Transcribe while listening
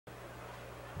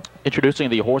Introducing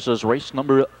the horses race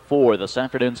number 4, this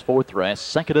afternoon's 4th race,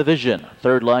 2nd division,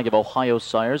 3rd leg of Ohio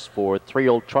Sires for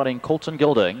 3-year-old trotting colts and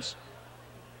geldings.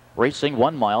 Racing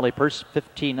 1 mile, a purse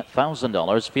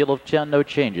 $15,000, field of 10, no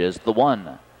changes. The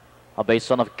 1, a base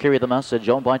son of Carry the Message,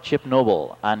 owned by Chip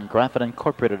Noble and Graffin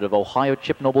Incorporated of Ohio.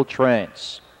 Chip Noble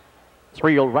trains.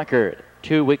 3-year-old record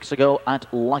 2 weeks ago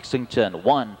at Lexington,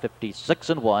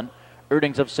 156-1,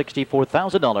 earnings of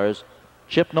 $64,000.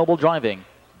 Chip Noble driving.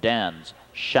 Dan's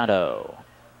Shadow.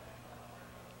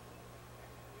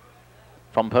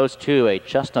 From post 2, a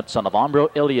chestnut son of Umbro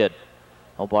Iliad,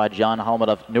 owned by John Hallman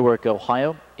of Newark,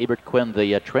 Ohio. Ebert Quinn,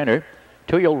 the trainer.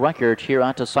 2-year-old record here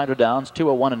at Cider Downs,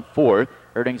 201-4,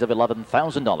 earnings of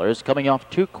 $11,000. Coming off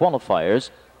 2 qualifiers.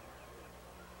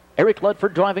 Eric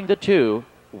Ledford driving the 2,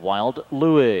 Wild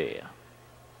Louie.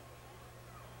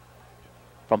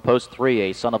 From post 3,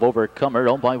 a son of Overcomer,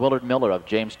 owned by Willard Miller of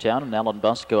Jamestown and Alan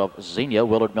Busco of Xenia.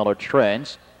 Willard Miller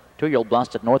trains. 2-year-old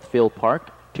blast at Northfield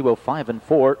Park,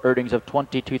 205-4, earnings of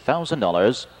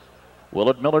 $22,000.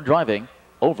 Willard Miller driving.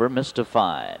 Over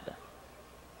Mystified.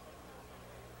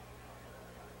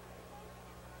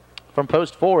 From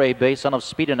post 4, a base son of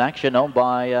Speed in Action, owned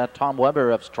by Tom Weber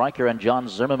of Stryker and John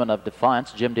Zimmerman of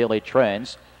Defiance. Jim Daly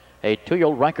trains. A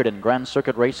 2-year-old record in Grand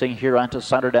Circuit racing here at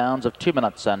Cider Downs of 2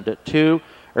 minutes and 2,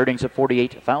 earnings of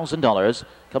 $48,000.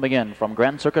 Coming in from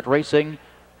Grand Circuit racing,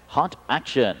 Hot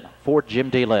Action for Jim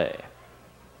Daly.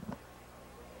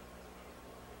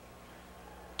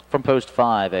 From post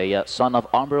 5, a son of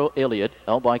Umbro Iliad,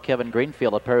 owned by Kevin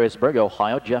Greenfield of Perrysburg,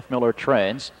 Ohio. Jeff Miller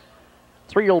trains.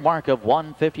 3-year-old mark of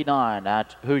 159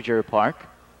 at Hoosier Park.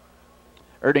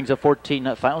 Earnings of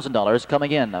 $14,000.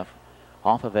 Coming in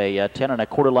off of a 10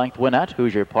 1/4 length win at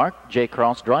Hoosier Park. Jay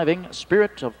Cross driving.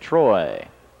 Spirit of Troy.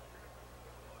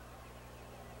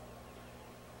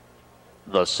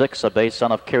 The 6, a base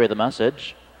son of Carry the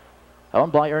Message,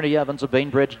 owned by Ernie Evans of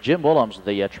Bainbridge. Jim Willems,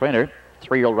 the trainer.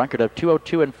 3-year-old record of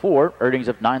 202-4, earnings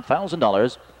of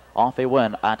 $9,000. Off a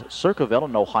win at Circleville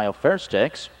in Ohio Fair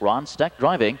Stakes. Ron Steck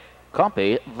driving.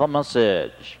 Copy the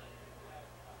Message.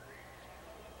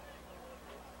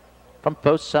 From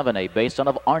post 7, a base son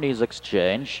of Arnie's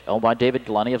Exchange, owned by David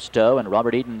Glennie of Stowe and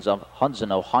Robert Edens of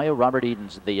Hudson, Ohio. Robert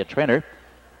Edens, the trainer.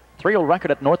 3-year-old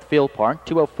record at Northfield Park,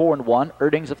 204-1,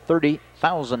 earnings of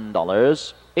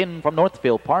 $30,000. In from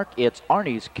Northfield Park, it's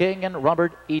Arnie's King and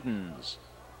Robert Edens.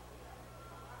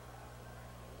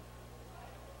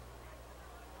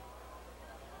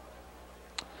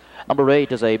 Number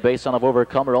 8 is a base son of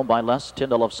Overcomer, owned by Les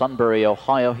Tyndall of Sunbury,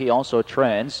 Ohio. He also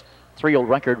trains. 3-year-old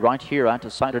record right here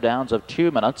at Cider Downs of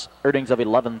 2 minutes, earnings of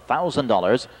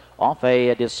 $11,000. Off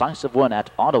a decisive win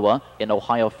at Ottawa in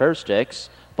Ohio Fair Stakes.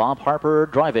 Bob Harper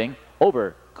driving.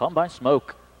 Over Come by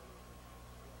Smoke.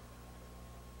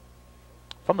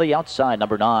 From the outside,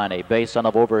 number 9, a base son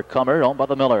of Overcomer, owned by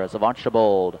the Millers of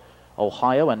Archibald,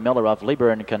 Ohio, and Miller of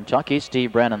Leeburn, Kentucky.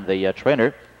 Steve Brennan, the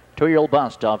trainer. 2-year-old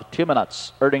bust of 2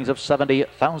 minutes, earnings of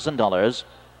 $70,000.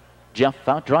 Jeff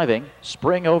Fout driving.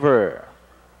 Spring Over.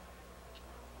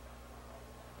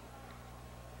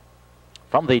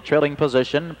 From the trailing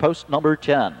position, post number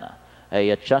 10,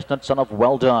 a chestnut son of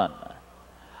Well Done,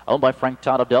 owned by Frank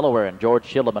Todd of Delaware and George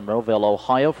Hill of Monroeville,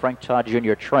 Ohio. Frank Todd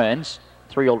Jr. trains.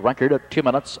 3-year-old record of 2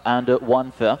 minutes and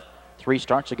 1/5. 3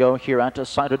 starts ago here at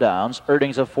Cider Downs.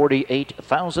 Earnings of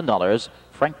 $48,000.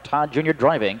 Frank Todd Jr.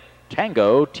 driving.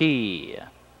 Tango T.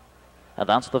 And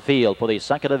that's the field for the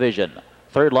 2nd division,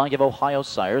 3rd leg of Ohio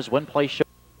Sires. Win place show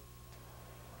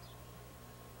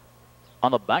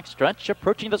on the backstretch,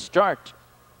 approaching the start.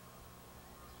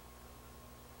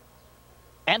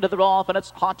 And they're off, and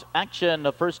it's Hot Action.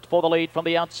 First for the lead from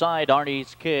the outside.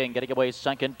 Arnie's King getting away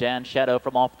 2nd. Dan Shadow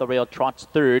from off the rail trots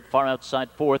 3rd. Far outside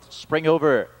 4th. Spring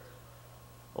Over.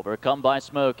 Overcome by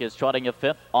Smoke is trotting a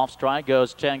 5th. Off stride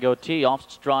goes Tango T. Off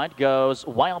stride goes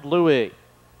Wild Louie.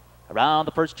 Around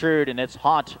the first turn, and it's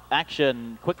Hot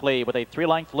Action quickly with a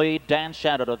 3-length lead. Dan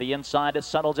Shadow to the inside. It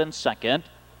settles in 2nd.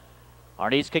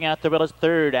 Arnie's King at the rail is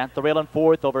 3rd. At the rail in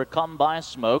 4th. Overcome by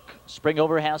Smoke. Spring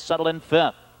Over has settled in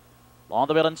 5th. On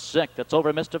the rail in 6th. It's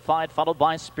Over Mystified, followed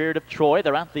by Spirit of Troy.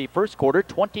 They're at the first quarter,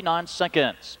 29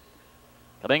 seconds.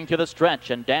 Coming to the stretch,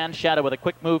 and Dan Shadow with a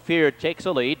quick move here takes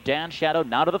a lead. Dan Shadow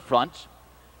now to the front.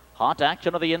 Hot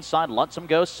Action on the inside, lets him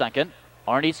go 2nd.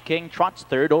 Arnie's King trots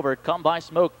 3rd. Overcome by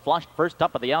Smoke, flushed first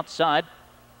up at the outside.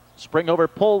 Spring Over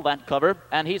pulled that cover,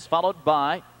 and he's followed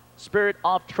by Spirit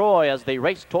of Troy as they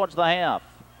race towards the half.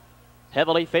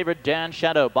 Heavily favored Dan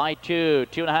Shadow by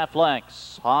 2.5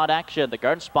 lengths. Hot Action, the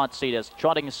guard spot seat, is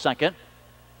trotting 2nd.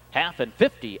 Half and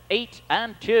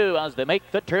 58-2 as they make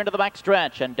the turn to the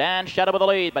backstretch. And Dan Shadow with the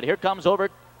lead, but here comes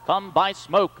Overcome by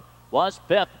Smoke. Was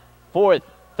 5th, 4th,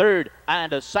 third,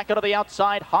 and a second to the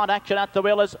outside. Hot Action at the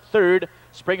wheel is third.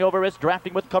 Springover is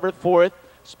drafting with cover fourth.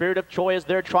 Spirit of Joy is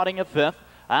there trotting a fifth.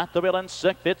 At the wheel in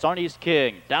sixth, it's Arnie's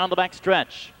King. Down the back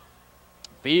stretch.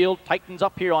 Field tightens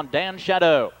up here on Dan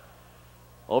Shadow.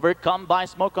 Overcome by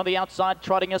Smoke on the outside,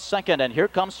 trotting a second. And here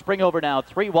comes Springover now.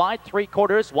 3 wide,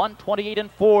 3/4, 128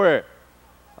 and 4.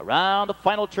 Around the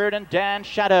final turn and Dan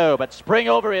Shadow. But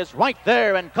Springover is right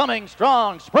there and coming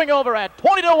strong. Springover at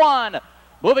 20 to 1.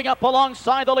 Moving up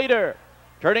alongside the leader.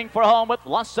 Turning for home with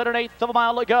less than an eighth of a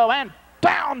mile to go. And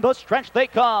down the stretch they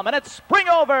come. And it's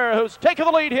Springover who's taking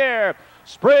the lead here.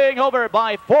 Springover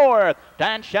by 4.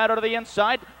 Dan Shadow to the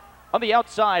inside. On the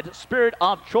outside, Spirit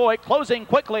of Joy closing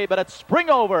quickly, but it's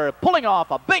Springover pulling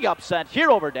off a big upset here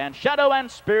over Dan Shadow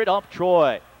and Spirit of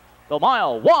Joy. The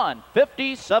mile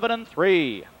 1:57 and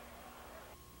 3.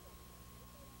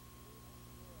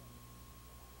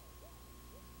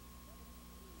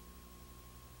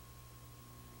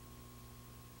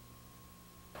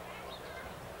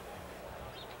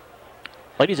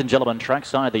 Ladies and gentlemen,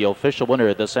 trackside, the official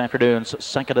winner this afternoon's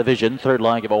second division, third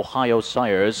leg of Ohio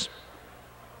Sires.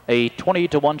 A 20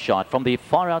 to 1 shot from the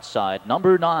far outside,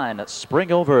 number 9,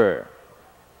 Springover.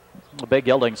 A big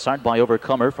gelding signed by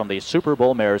Overcomer from the Super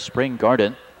Bowl mare Spring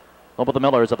Garden. Home of the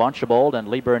Millers of Archibald and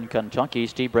Leeburn, Kentucky.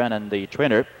 Steve Brennan, the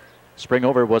trainer.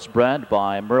 Springover was bred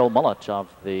by Merle Mullet of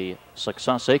the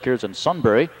Success Acres in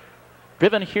Sunbury.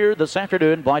 Driven here this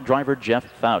afternoon by driver Jeff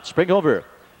Fout. Springover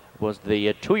was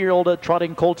the 2-year-old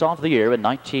trotting colt of the year in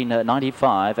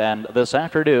 1995, and this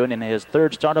afternoon in his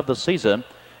third start of the season,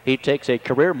 he takes a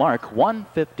career mark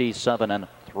 157 and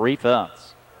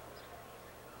 3/5.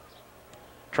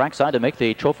 Trackside to make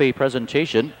the trophy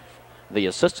presentation, the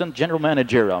Assistant General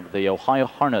Manager of the Ohio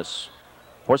Harness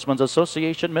Horsemen's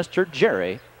Association, Mr.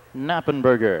 Jerry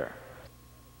Knappenberger.